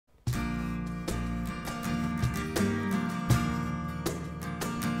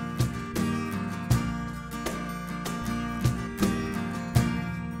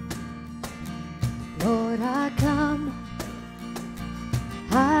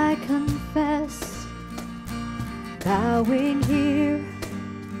Bowing here,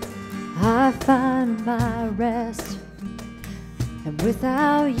 I find my rest, and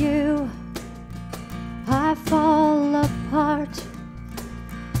without you, I fall apart.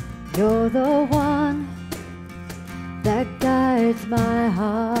 You're the one that guides my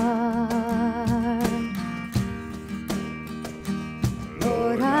heart.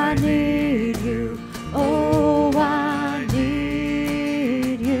 Lord, I need you. Oh, I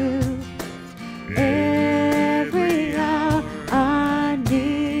need you. Every hour I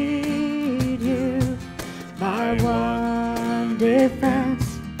need you. My one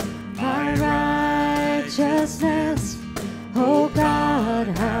defense, my righteousness. Oh God,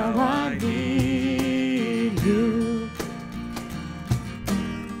 how I need you.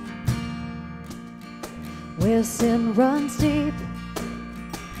 Where sin runs deep,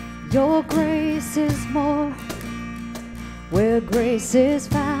 your grace is more. Where grace is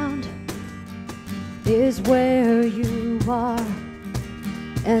found is where you are.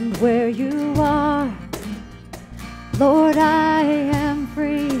 And where you are, Lord, I am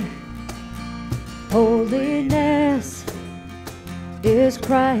free. Holiness is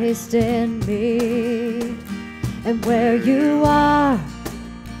Christ in me. And where you are,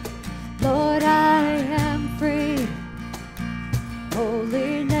 Lord, I am free.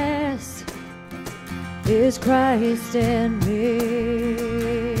 Holiness is Christ in me.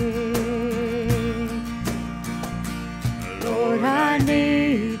 Lord, I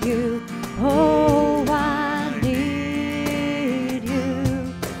need you. Oh, I need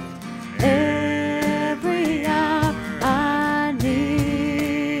you. Every hour I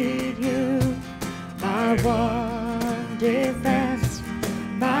need you. My one defense,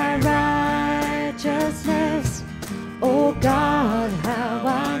 my righteousness. Oh God, how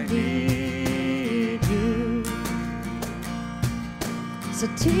I need you. So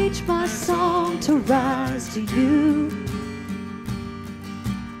teach my song to rise to you.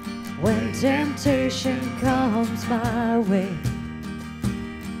 When temptation comes my way,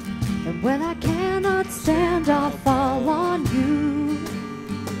 and when I cannot stand, I'll fall on you.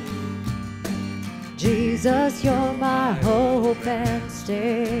 Jesus, you're my hope and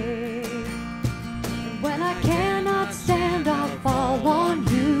stay. And when I cannot stand, I'll fall on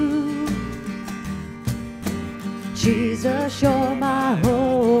you. Jesus, you're my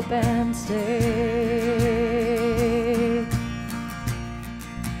hope and stay.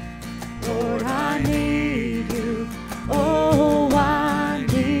 Lord, I need you. Oh, I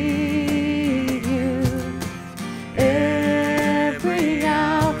need you. Every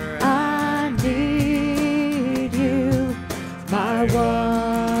hour I need you. My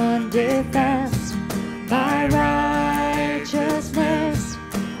one defense, my righteousness.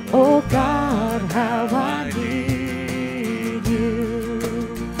 Oh God, how I need you.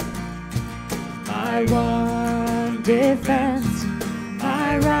 My one defense,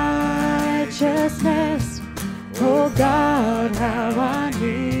 my righteousness. Oh God, how I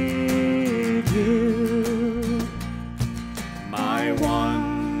need you. My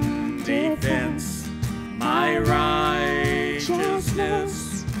one defense, my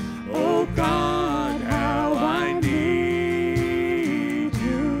righteousness. Oh God.